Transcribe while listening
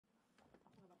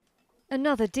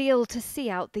Another deal to see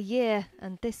out the year,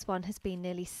 and this one has been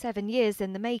nearly 7 years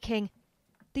in the making.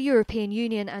 The European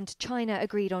Union and China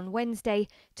agreed on Wednesday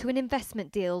to an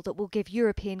investment deal that will give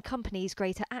European companies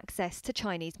greater access to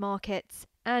Chinese markets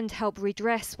and help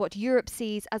redress what Europe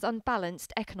sees as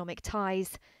unbalanced economic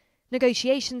ties.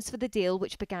 Negotiations for the deal,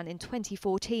 which began in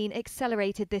 2014,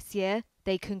 accelerated this year.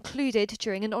 They concluded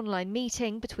during an online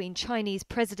meeting between Chinese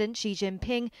President Xi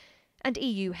Jinping and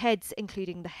EU heads,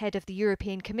 including the head of the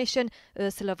European Commission,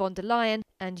 Ursula von der Leyen,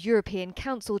 and European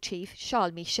Council Chief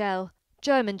Charles Michel.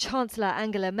 German Chancellor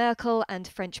Angela Merkel and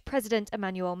French President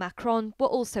Emmanuel Macron were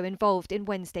also involved in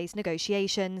Wednesday's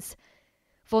negotiations.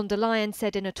 Von der Leyen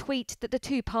said in a tweet that the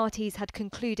two parties had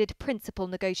concluded principal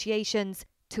negotiations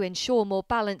to ensure more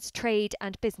balanced trade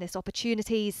and business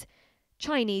opportunities.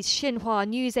 Chinese Xinhua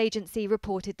news agency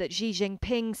reported that Xi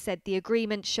Jinping said the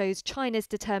agreement shows China's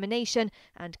determination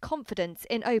and confidence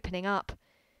in opening up.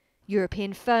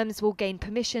 European firms will gain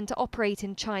permission to operate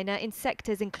in China in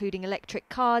sectors including electric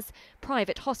cars,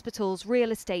 private hospitals,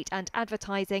 real estate and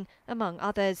advertising, among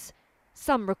others.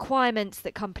 Some requirements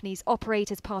that companies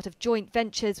operate as part of joint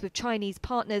ventures with Chinese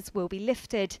partners will be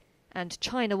lifted, and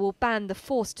China will ban the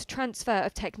forced transfer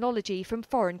of technology from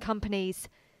foreign companies.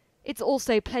 It's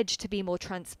also pledged to be more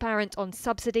transparent on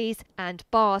subsidies and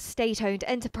bar state-owned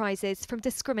enterprises from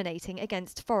discriminating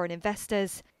against foreign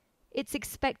investors. It's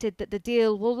expected that the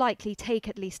deal will likely take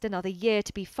at least another year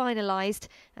to be finalised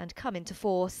and come into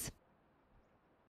force.